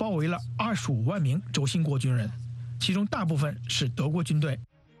联已经包围了25万名轴心国军人，其中大部分是德国军队。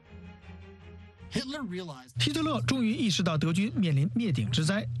希特勒终于意识到德军面临灭顶之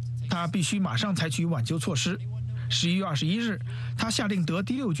灾，他必须马上采取挽救措施。11月21日，他下令德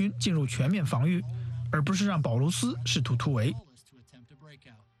第6军进入全面防御，而不是让保卢斯试图突围。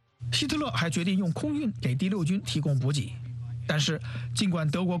希特勒还决定用空运给第6军提供补给，但是尽管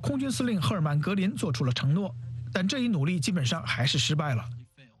德国空军司令赫尔曼·格林做出了承诺，但这一努力基本上还是失败了。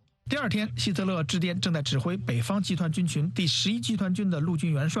第2天，希特勒致电正在指挥北方集团军群第11集团军的陆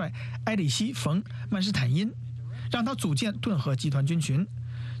军元帅埃里希·冯·曼施坦因，让他组建顿河集团军群，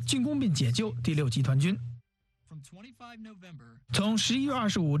进攻并解救第6集团军。从11月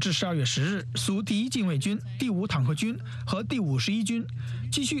25至12月10日，苏第1近卫军、第5坦克军和第51军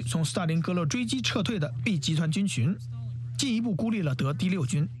继续从斯大林格勒追击撤退的 B 集团军群，进一步孤立了德第6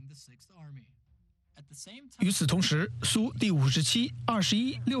军。与此同时，苏第57、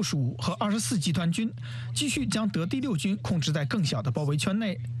21、65和24集团军继续将德第6军控制在更小的包围圈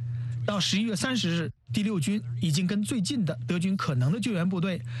内。到11月30日，第6军已经跟最近的德军可能的救援部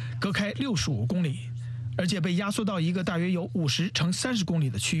队隔开65公里。而且被压缩到一个大约有50乘30公里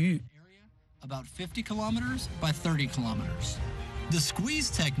的区域。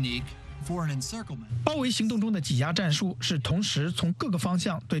包围行动中的挤压战术是同时从各个方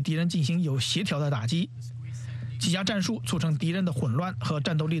向对敌人进行有协调的打击。挤压战术促成敌人的混乱和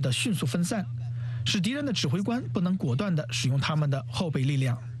战斗力的迅速分散，使敌人的指挥官不能果断地使用他们的后备力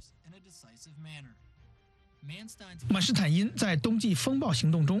量。曼施坦因在冬季风暴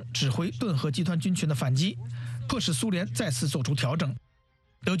行动中指挥顿河集团军群的反击，迫使苏联再次做出调整。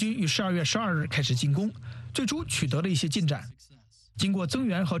德军于12月12日开始进攻，最初取得了一些进展。经过增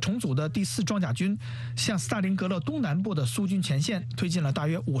援和重组的第4装甲军向斯大林格勒东南部的苏军前线推进了大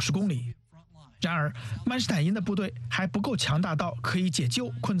约50公里。然而，曼施坦因的部队还不够强大到可以解救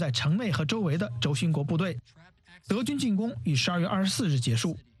困在城内和周围的轴心国部队。德军进攻于12月24日结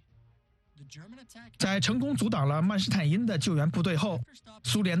束。在成功阻挡了曼施坦因的救援部队后，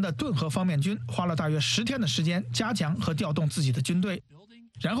苏联的顿河方面军花了大约10天的时间加强和调动自己的军队，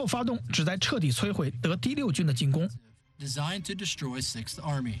然后发动旨在彻底摧毁德第6军的进攻。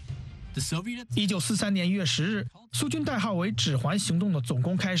1943年1月10日，苏军代号为指环行动的总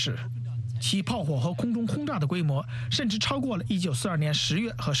攻开始，其炮火和空中轰炸的规模甚至超过了1942年10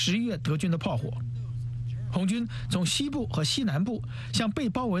月和11月德军的炮火。红军从西部和西南部向被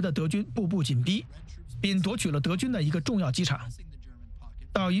包围的德军步步紧逼，并夺取了德军的一个重要机场。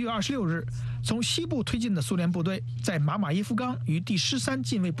到1月26日，从西部推进的苏联部队在马马耶夫冈与第13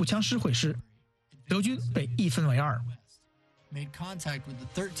近卫步枪师会师，德军被一分为2。Made contact with the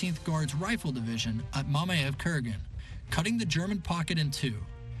 13th Guards Rifle Division at Mamayev Kurgan, cutting the German pocket in two.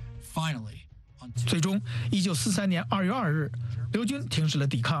 Finally, 最终，1943年2月2日，德军停止了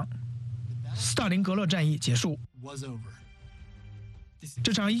抵抗。斯大林格勒战役结束。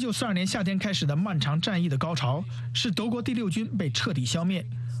这场1942年夏天开始的漫长战役的高潮，是德国第6军被彻底消灭，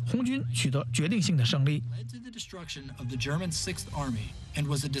红军取得决定性的胜利。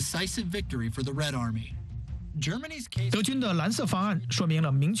德军的蓝色方案说明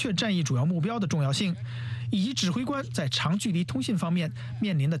了明确战役主要目标的重要性，以及指挥官在长距离通信方面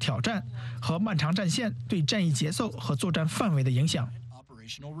面临的挑战和漫长战线对战役节奏和作战范围的影响。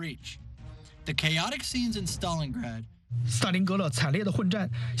斯大林格勒惨烈的混战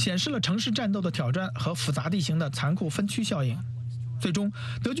显示了城市战斗的挑战和复杂地形的残酷分区效应。最终，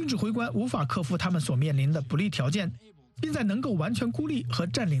德军指挥官无法克服他们所面临的不利条件，并在能够完全孤立和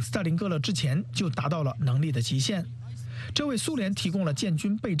占领斯大林格勒之前就达到了能力的极限。这为苏联提供了建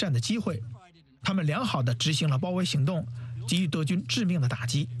军备战的机会。他们良好地执行了包围行动，给予德军致命的打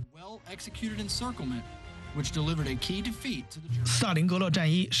击。斯大林格勒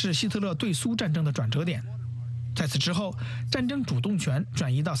战役是希特勒对苏战争的转折点。在此之后，战争主动权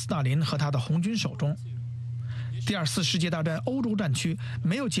转移到斯大林和他的红军手中。第二次世界大战欧洲战区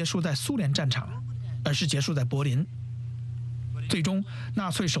没有结束在苏联战场，而是结束在柏林。最终，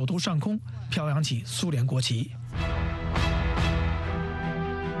纳粹首都上空飘扬起苏联国旗。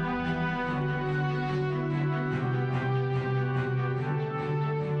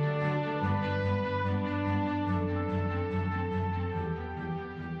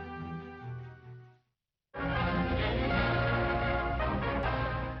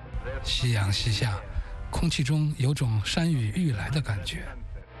夕阳西下，空气中有种山雨欲来的感觉。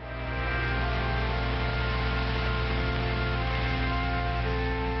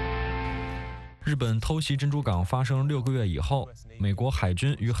日本偷袭珍珠港发生6个月以后，美国海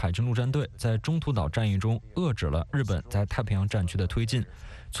军与海军陆战队在中途岛战役中遏制了日本在太平洋战区的推进，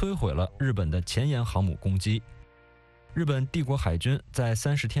摧毁了日本的前沿航母攻击。日本帝国海军在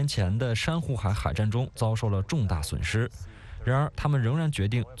30天前的珊瑚海海战中遭受了重大损失。然而，他们仍然决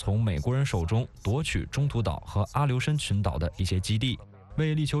定从美国人手中夺取中途岛和阿留申群岛的一些基地。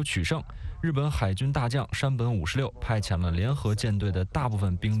为力求取胜，日本海军大将山本56派遣了联合舰队的大部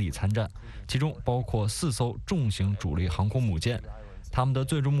分兵力参战，其中包括4艘重型主力航空母舰。他们的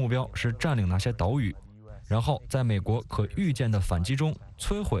最终目标是占领那些岛屿，然后在美国可预见的反击中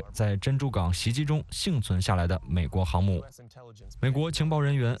摧毁在珍珠港袭击中幸存下来的美国航母。美国情报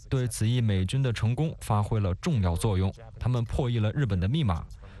人员对此役美军的成功发挥了重要作用，他们破译了日本的密码，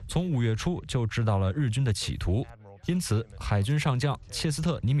从5月初就知道了日军的企图。因此，海军上将切斯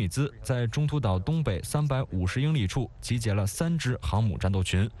特尼米兹在中途岛东北350英里处集结了3支航母战斗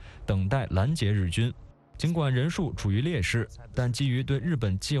群，等待拦截日军。尽管人数处于劣势，但基于对日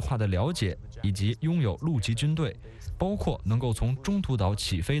本计划的了解以及拥有陆基军队，包括能够从中途岛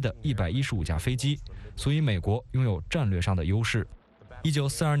起飞的115架飞机，所以美国拥有战略上的优势。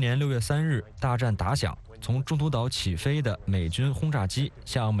1942年6月3日，大战打响，从中途岛起飞的美军轰炸机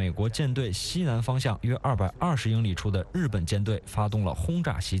向美国舰队西南方向约220英里处的日本舰队发动了轰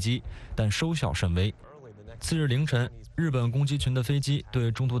炸袭击，但收效甚微。次日凌晨，日本攻击群的飞机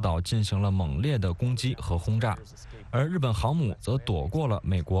对中途岛进行了猛烈的攻击和轰炸，而日本航母则躲过了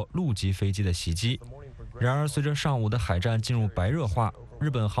美国陆基飞机的袭击。然而，随着上午的海战进入白热化，日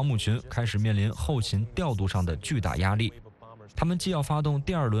本航母群开始面临后勤调度上的巨大压力。他们既要发动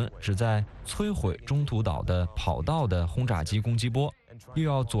第2轮旨在摧毁中途岛的跑道的轰炸机攻击波，又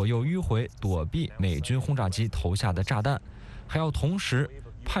要左右迂回躲避美军轰炸机投下的炸弹，还要同时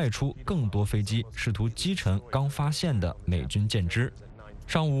派出更多飞机试图击沉刚发现的美军舰只。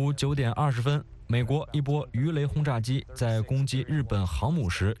上午9点20分，美国一波鱼雷轰炸机在攻击日本航母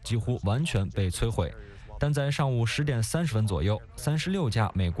时几乎完全被摧毁，但在上午10点30分左右，36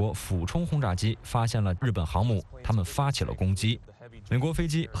架美国俯冲轰炸机发现了日本航母，他们发起了攻击。美国飞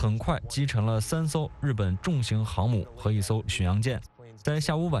机很快击沉了3艘日本重型航母和1艘巡洋舰。在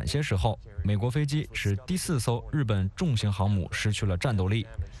下午晚些时候，美国飞机使第4艘日本重型航母失去了战斗力。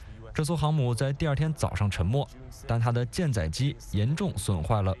这艘航母在第2天早上沉没，但它的舰载机严重损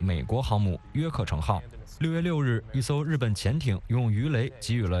坏了美国航母约克城号。6月6日，一艘日本潜艇用鱼雷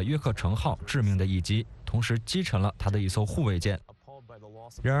给予了约克城号致命的一击，同时击沉了它的1艘护卫舰。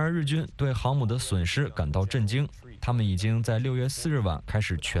然而，日军对航母的损失感到震惊，他们已经在6月4日晚开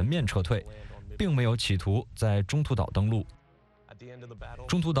始全面撤退，并没有企图在中途岛登陆。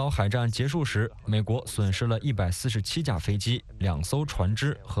中途岛海战结束时，美国损失了147架飞机、2艘船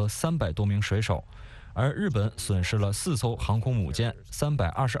只和300多名水手，而日本损失了4艘航空母舰、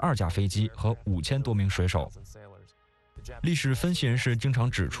322架飞机和5000多名水手。历史分析人士经常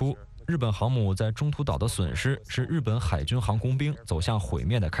指出，日本航母在中途岛的损失是日本海军航空兵走向毁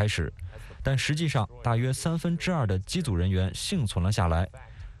灭的开始，但实际上大约2/3的机组人员幸存了下来。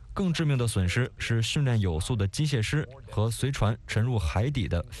更致命的损失是训练有素的机械师和随船沉入海底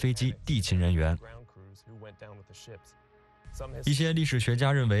的飞机地勤人员。一些历史学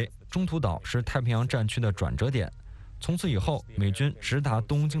家认为，中途岛是太平洋战区的转折点，从此以后，美军直达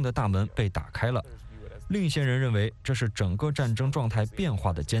东京的大门被打开了。另一些人认为，这是整个战争状态变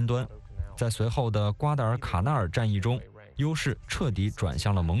化的尖端。在随后的瓜达尔卡纳尔战役中，优势彻底转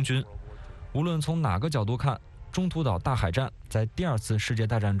向了盟军。无论从哪个角度看，中途岛大海战在第2次世界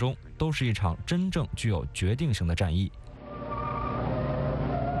大战中都是一场真正具有决定性的战役。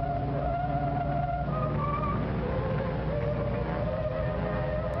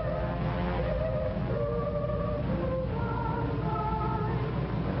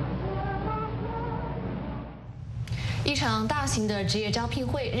一场大型的职业招聘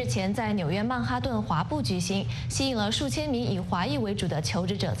会日前在纽约曼哈顿华埠举行，吸引了数千名以华裔为主的求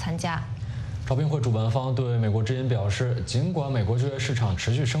职者参加。招聘会主办方对美国之音表示，尽管美国就业市场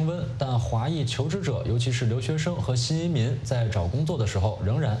持续升温，但华裔求职者，尤其是留学生和新移民，在找工作的时候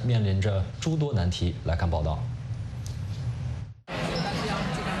仍然面临着诸多难题。来看报道。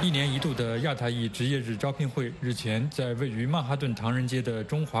一年一度的亚太裔职业日招聘会日前在位于曼哈顿唐人街的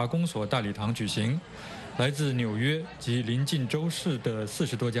中华公所大礼堂举行。来自纽约及邻近州市的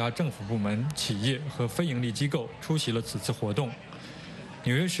40多家政府部门、企业和非营利机构出席了此次活动。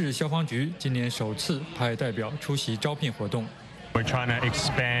纽约市消防局今年首次派代表出席招聘活动。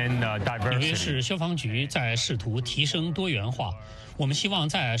纽约市消防局在试图提升多元化。我们希望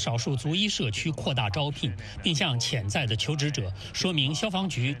在少数族裔社区扩大招聘，并向潜在的求职者说明消防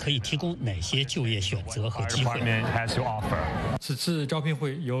局可以提供哪些就业选择和机会。此次招聘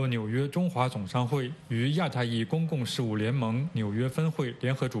会由纽约中华总商会与亚太裔公共事务联盟纽约分会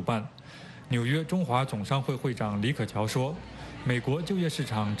联合主办。纽约中华总商会会长李可乔说，美国就业市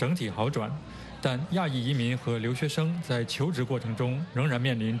场整体好转，但亚裔移民和留学生在求职过程中仍然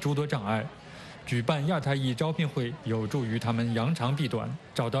面临诸多障碍。举办亚太裔招聘会有助于他们扬长避短，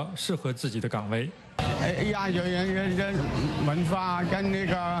找到适合自己的岗位。亚裔人的文化跟那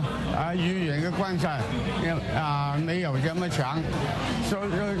个语言的关系没有这么强，所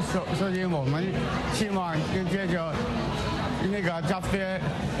以我们希望借着那个招聘，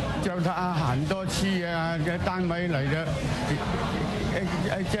就他很多企业的单位来的。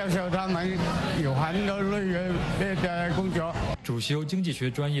接受他们有很多类的工作。主修经济学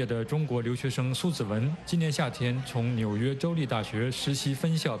专业的中国留学生苏子文，今年夏天从纽约州立大学实习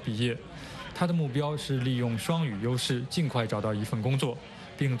分校毕业。他的目标是利用双语优势，尽快找到一份工作，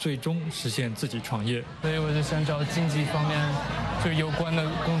并最终实现自己创业。所以我就想找经济方面就是有关的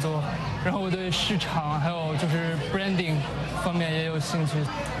工作，然后我对市场还有就是 branding 方面也有兴趣，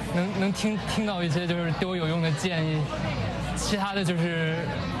能听到一些就是对我有用的建议。其他的就是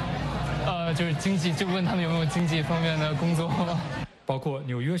经济，就问他们有没有经济方面的工作。包括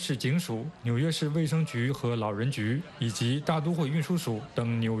纽约市警署、纽约市卫生局和老人局，以及大都会运输署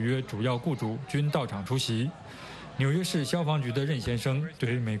等纽约主要雇主均到场出席。纽约市消防局的任先生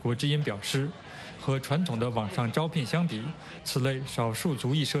对美国之音表示，和传统的网上招聘相比，此类少数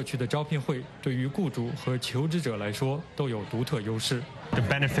族裔社区的招聘会对于雇主和求职者来说都有独特优势。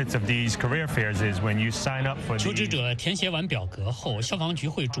求职者填写完表格后，消防局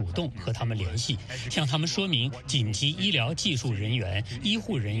会主动和他们联系，向他们说明紧急医疗技术人员、医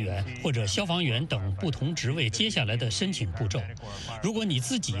护人员或者消防员等不同职位接下来的申请步骤。如果你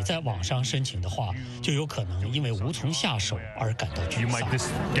自己在网上申请的话，就有可能因为无从下手而感到沮丧。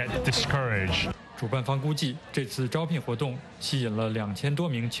主办方估计，这次招聘活动吸引了2000多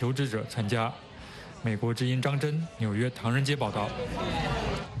名求职者参加。美国之音张真，纽约唐人街报道。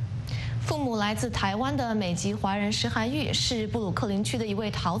父母来自台湾的美籍华人石涵玉是布鲁克林区的一位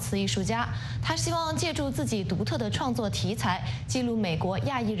陶瓷艺术家，他希望借助自己独特的创作题材，记录美国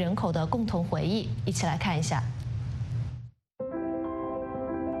亚裔人口的共同回忆。一起来看一下。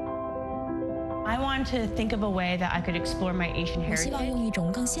我希望用一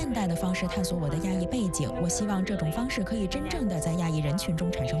种更现代的方式探索我的亚裔背景。我希望这种方式可以真正的在亚裔人群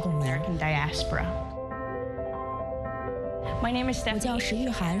中产生共鸣。我叫石玉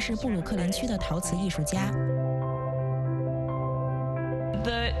涵，是布鲁克林区的陶瓷艺术家。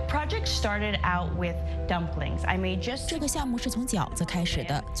这个项目是从饺子开始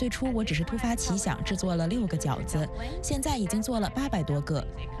的。最初我只是突发奇想制作了6个饺子，现在已经做了800多个。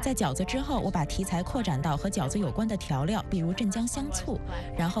在饺子之后，我把题材扩展到和饺子有关的调料，比如镇江香醋，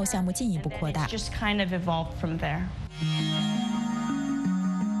然后项目进一步扩大。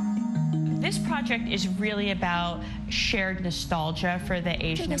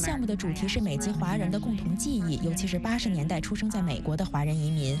这个项目的主题是美籍华人的共同记忆，尤其是80年代出生在美国的华人移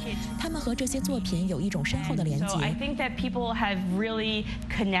民，他们和这些作品有一种深厚的连结。当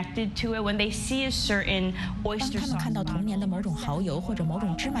他们看到童年的某种蚝油或者某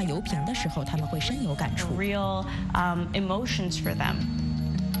种芝麻油瓶的时候，他们会深有感触。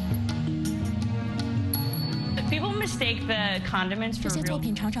这些作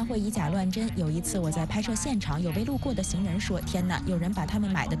品常常会以假乱真。有一次我在拍摄现场，有位路过的行人说：“天哪，有人把他们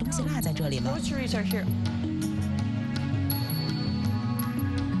买的东西落在这里了。”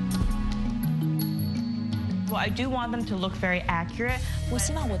我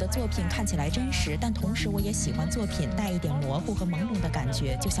希望我的作品看起来真实，但同时我也喜欢作品带一点模糊和朦胧的感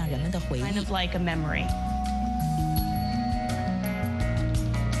觉，就像人们的回忆。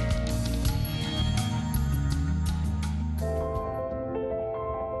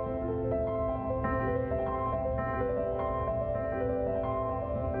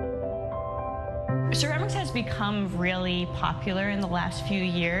Ceramics has become really popular in the last few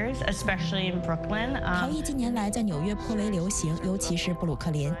years, especially in Brooklyn. 陶艺近年来在纽约颇为流行，尤其是布鲁克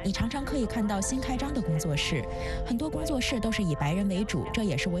林。你常常可以看到新开张的工作室，很多工作室都是以白人为主，这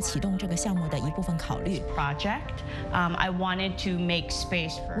也是我启动这个项目的一部分考虑。I wanted to make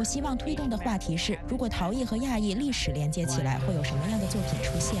space for. 我希望推动的话题是，如果陶艺和亚裔历史连接起来，会有什么样的作品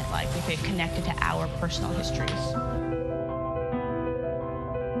出现？ Like if it connected to our personal histories.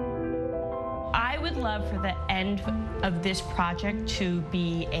 I would love for the end of this project to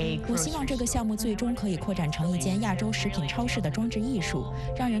be a. 我希望这个项目最终可以扩展成一间亚洲食品超市的装置艺术，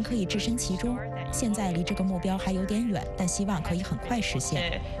让人可以置身其中。现在离这个目标还有点远，但希望可以很快实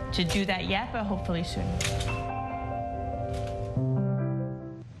现。To do that yet, but hopefully soon.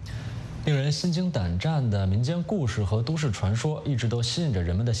 令人心惊胆战的民间故事和都市传说一直都吸引着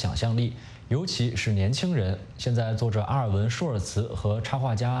人们的想象力，尤其是年轻人。现在，作者阿尔文·舒尔茨和插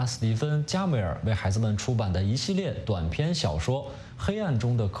画家斯蒂芬·加梅尔为孩子们出版的一系列短篇小说《黑暗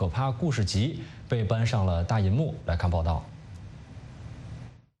中的可怕故事集》被搬上了大银幕。来看报道。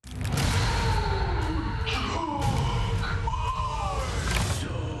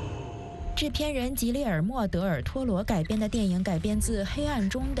制片人吉列尔莫·德尔托罗改编的电影改编自《黑暗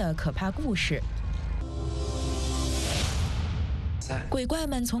中的可怕故事》。鬼怪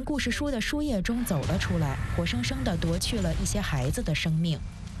们从故事书的书页中走了出来，活生生地夺去了一些孩子的生命。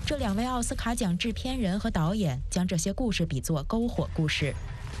这两位奥斯卡奖制片人和导演将这些故事比作篝火故事。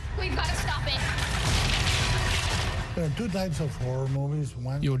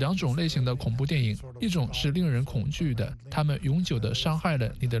有两种类型的恐怖电影，一种是令人恐惧的，他们永久地伤害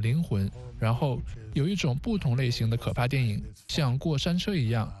了你的灵魂；然后有一种不同类型的可怕电影，像过山车一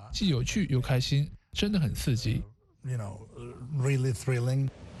样，既有趣又开心，真的很刺激。Really thrilling.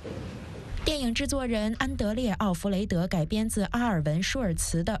 电影制作人安德烈·奥弗雷德改编自阿尔文·舒尔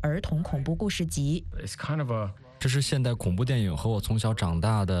茨的儿童恐怖故事集。这是现代恐怖电影和我从小长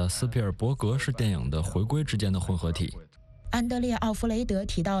大的斯皮尔伯格式电影的回归之间的混合体。安德烈·奥弗雷德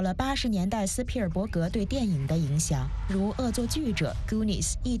提到了80年代斯皮尔伯格对电影的影响，如《恶作剧者》、《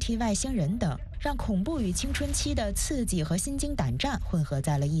Goonies》、《E.T. 外星人》等，让恐怖与青春期的刺激和心惊胆战混合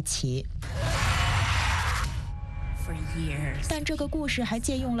在了一起。但这个故事还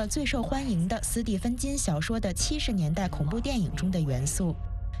借用了最受欢迎的斯蒂芬金小说的70年代恐怖电影中的元素，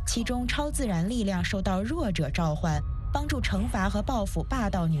其中超自然力量受到弱者召唤，帮助惩罚和报复霸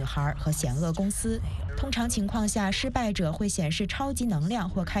道女孩和险恶公司。通常情况下，失败者会显示超级能量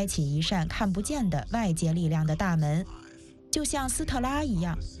或开启一扇看不见的外界力量的大门，就像斯特拉一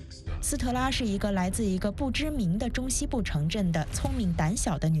样。斯特拉是一个来自一个不知名的中西部城镇的聪明胆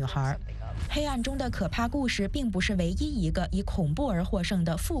小的女孩。黑暗中的可怕故事并不是唯一一个以恐怖而获胜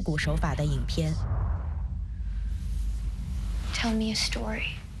的复古手法的影片。Tell me a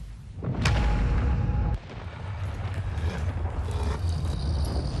story.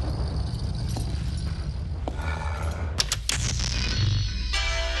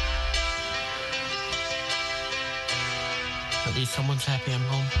 At least someone's happy I'm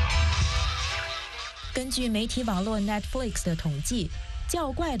home. 根据媒体网络 Netflix 的统计，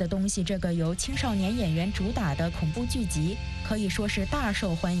较怪的东西这个由青少年演员主打的恐怖剧集可以说是大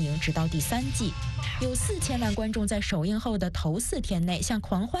受欢迎，直到第3季，有4000万观众在首映后的头4天内像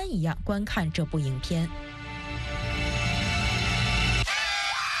狂欢一样观看这部影片。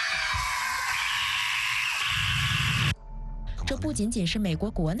这不仅仅是美国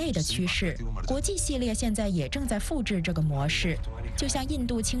国内的趋势，国际系列现在也正在复制这个模式。就像印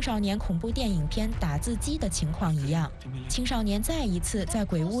度青少年恐怖电影片打字机的情况一样，青少年再一次在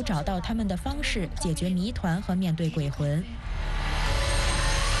鬼屋找到他们的方式，解决谜团和面对鬼魂。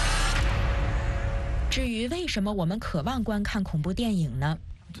至于为什么我们渴望观看恐怖电影呢？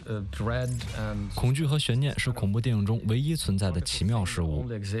恐惧和悬念是恐怖电影中唯一存在的奇妙事物。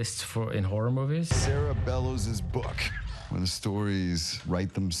When the stories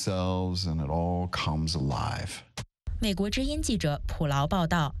write themselves and it all comes alive. 美国之音记者普劳报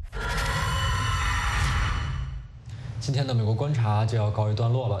道。今天的美国观察就要告一段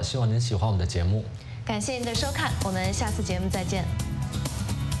落了，希望您喜欢我们的节目。感谢您的收看，我们下次节目再见。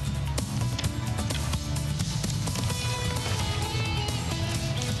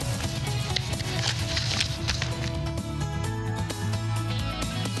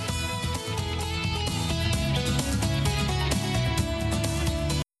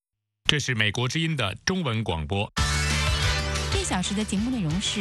这是美国之音的中文广播。1小时的节目内容是。